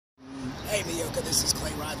Hey Miyoka, this is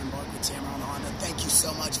Rivenbark with Tameron Honda. Thank you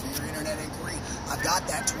so much for your internet inquiry. I've got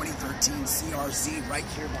that 2013 CRZ right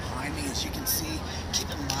here behind me. As you can see, keep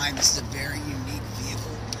in mind this is a very unique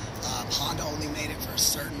vehicle. Honda only made it for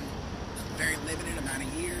a very limited amount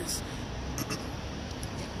of years,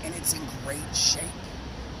 and it's in great shape.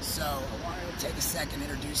 So I wanted to take a second to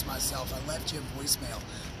introduce myself. I left you a voicemail.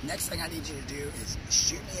 Next thing I need you to do is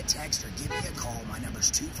shoot me a text or give me a call. My number's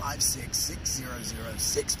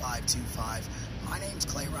 256-600-6525. My name's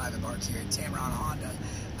Rivenbark here at Tameron Honda.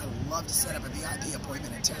 I'd love to set up a VIP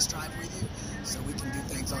appointment and test drive with you so we can do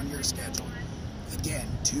things on your schedule. Again,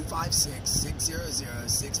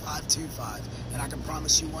 256-600-6525. And I can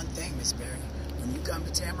promise you one thing, Miss Berry. When you come to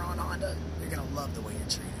Tameron Honda, you're going to love the way you're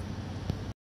treated.